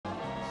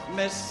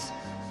Miss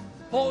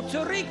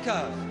Puerto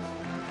Rico.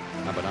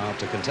 Number now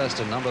to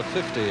contestant number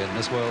 50 in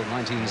Miss World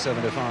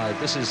 1975.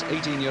 This is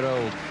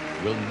 18-year-old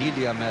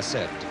Wilnelia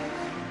Merced.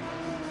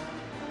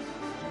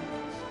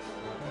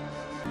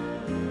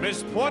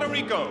 Miss Puerto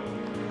Rico.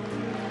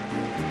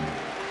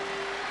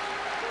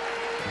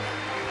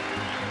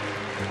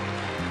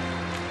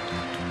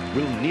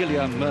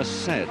 Wilnelia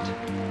Merced.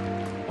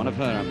 One of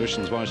her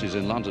ambitions while she's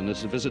in London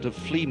is to visit a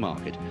flea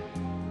market.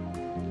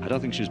 I don't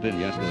think she's been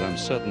yet, because I'm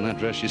certain that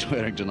dress she's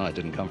wearing tonight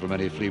didn't come from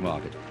any flea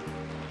market.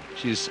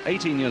 She's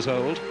 18 years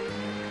old,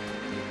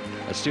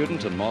 a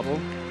student and model,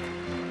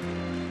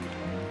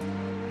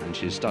 and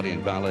she's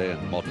studying ballet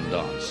and modern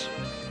dance.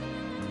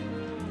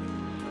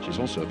 She's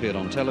also appeared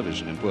on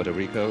television in Puerto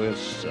Rico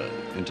as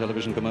in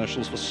television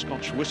commercials for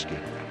Scotch whiskey.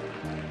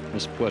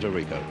 Miss Puerto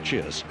Rico,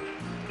 cheers.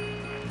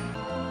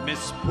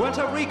 Miss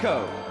Puerto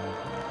Rico.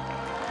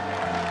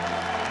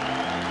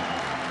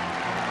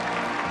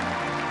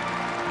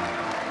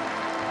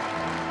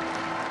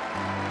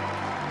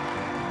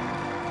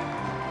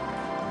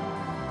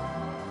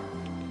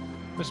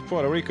 Miss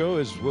Puerto Rico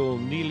is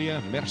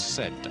Wilnelia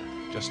Merced,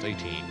 just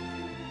 18.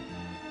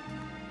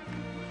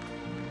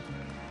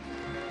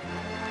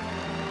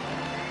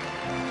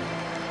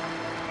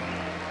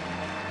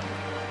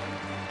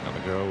 Another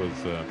girl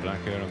with black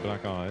hair and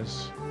black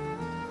eyes.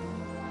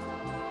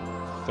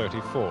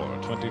 34,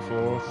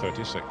 24,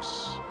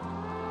 36.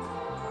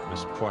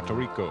 Miss Puerto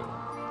Rico.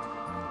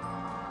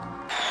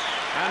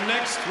 And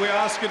next we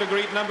ask you to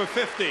greet number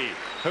 50,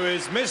 who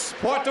is Miss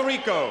Puerto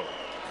Rico.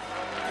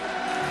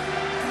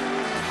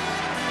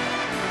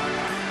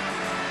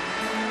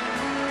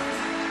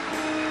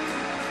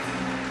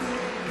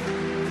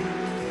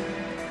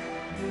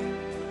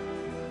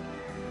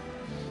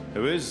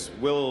 Who is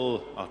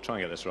I'll try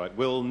and get this right,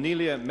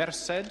 Wilnelia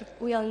Merced?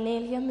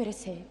 Wilnelia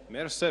Merced.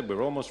 Merced,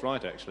 we're almost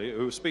right actually,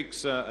 who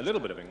speaks a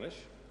little bit of English.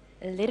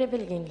 A little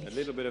bit of English. A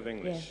little bit of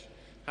English.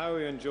 Yeah. How are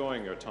you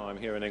enjoying your time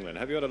here in England?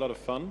 Have you had a lot of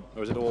fun,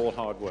 or is it all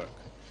hard work?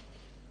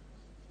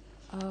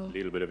 A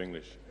little bit of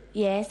English.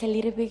 Yes, a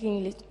little bit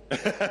English.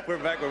 We're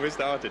back where we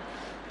started.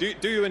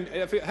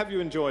 Have you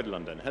enjoyed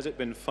London? Has it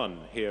been fun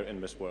here in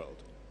Miss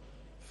World?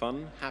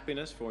 Fun,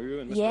 happiness for you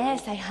in Miss World?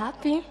 Yes, I'm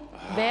happy.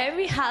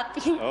 Very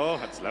happy. Oh,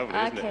 that's lovely,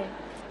 isn't it?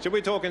 Should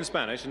we talk in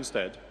Spanish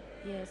instead?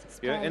 Yes, Spanish.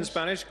 Yeah, in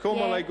Spanish.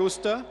 ¿Cómo le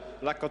gusta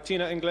la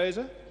cocina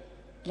inglesa?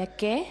 ¿La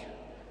qué?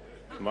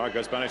 My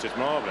Spanish is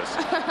marvelous.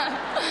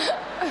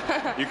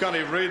 You can't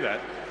even read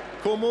that.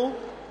 ¿Cómo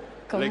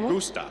le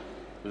gusta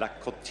la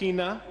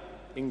cocina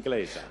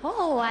inglesa?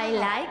 Oh, I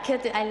like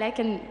it. I like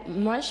it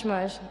much.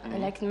 I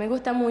like it. Me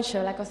gusta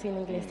mucho la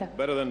cocina inglesa.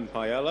 Better than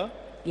paella?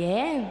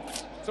 Yeah.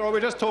 So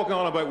we're just talking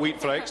on about wheat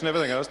flakes and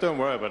everything else. Don't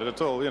worry about it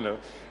at all, you know.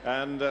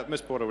 And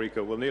Miss Puerto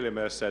Rico, Wilnelia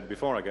Merced,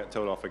 before I get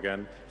told off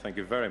again, thank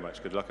you very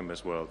much. Good luck in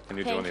Miss World. Can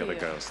you join the other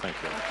girls? Thank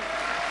you.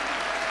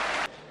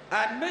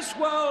 And Miss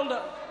World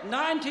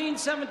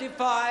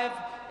 1975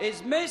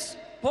 is Miss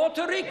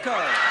Puerto Rico.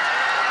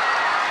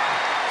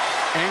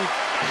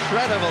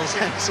 Incredible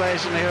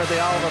sensation here at the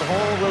Albert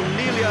Hall.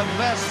 Wilnelia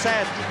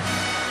Merced,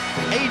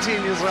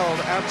 18 years old,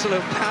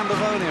 absolute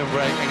pandemonium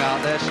breaking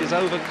out there. She's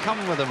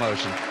overcome with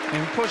emotion,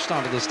 being pushed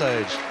onto the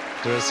stage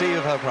to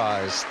receive her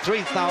prize,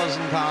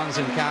 £3,000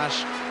 in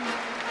cash,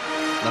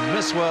 the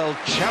Miss World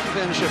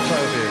Championship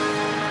trophy.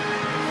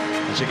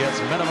 And she gets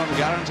minimum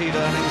guaranteed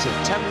earnings of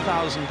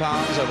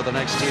 £10,000 over the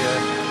next year,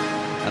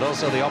 and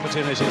also the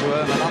opportunity to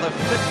earn another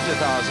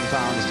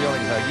 £50,000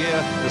 during her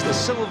year as the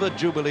Silver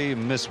Jubilee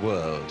Miss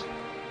World.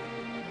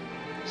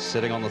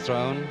 Sitting on the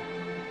throne,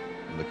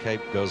 and the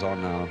cape goes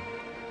on now.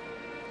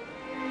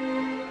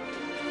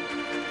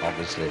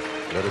 Obviously,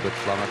 a little bit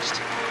flummoxed.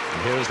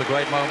 And here is the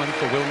great moment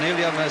for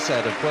Wilnelia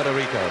Merced of Puerto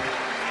Rico.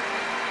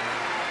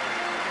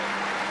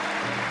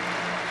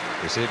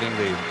 Receiving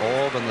the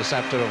orb and the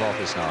scepter of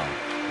office now.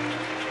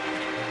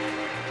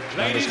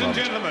 Ladies and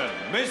gentlemen,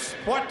 Miss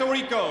Puerto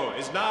Rico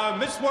is now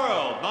Miss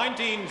World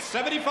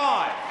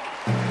 1975.